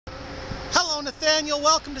Nathaniel.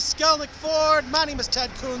 Welcome to Skalnek Ford. My name is Ted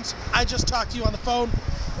Coons. I just talked to you on the phone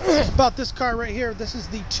about this car right here. This is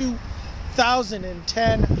the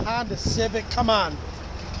 2010 Honda Civic. Come on.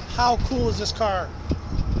 How cool is this car?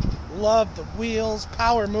 Love the wheels,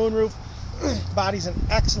 power moonroof. Body's in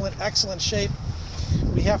excellent shape.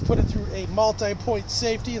 We have put it through a multi-point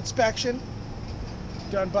safety inspection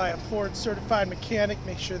done by a Ford certified mechanic.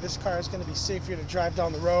 Make sure this car is going to be safe for you to drive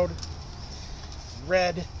down the road.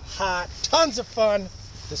 Red hot, tons of fun.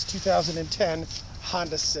 This 2010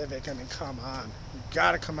 Honda Civic. I mean, come on. You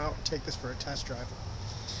gotta come out and take this for a test drive.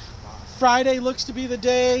 Friday looks to be the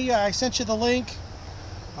day. I sent you the link.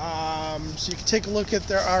 So you can take a look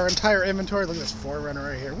at our entire inventory. Look at this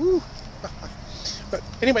 4Runner right here. Woo! But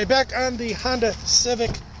anyway, back on the Honda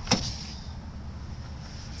Civic.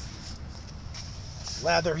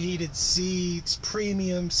 Leather heated seats,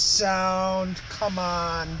 premium sound. Come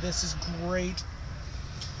on, this is great.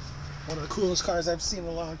 One of the coolest cars I've seen in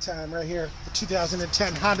a long time right here, the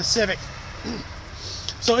 2010 Honda Civic.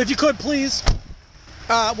 So if you could please,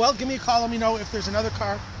 give me a call. Let me know if there's another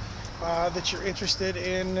car that you're interested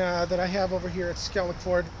in that I have over here at Skalnek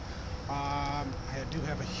Ford. I do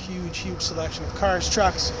have a huge selection of cars,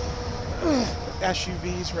 trucks,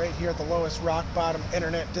 SUVs right here at the lowest rock bottom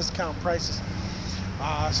internet discount prices.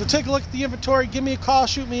 So take a look at the inventory. Give me a call,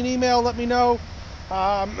 shoot me an email, let me know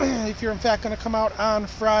if you're in fact going to come out on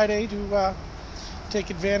Friday to take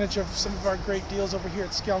advantage of some of our great deals over here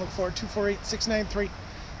at Skalnek Ford.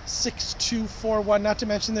 248-693-6241. Not to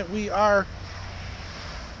mention that we are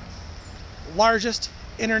largest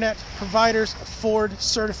internet providers of Ford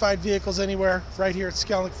certified vehicles anywhere right here at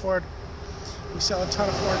Skalnek Ford. We sell a ton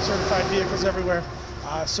of Ford certified vehicles everywhere.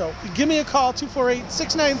 So give me a call,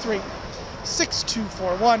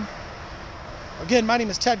 248-693-6241. Again, my name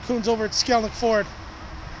is Ted Coons over at Skalnek Ford.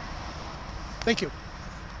 Thank you.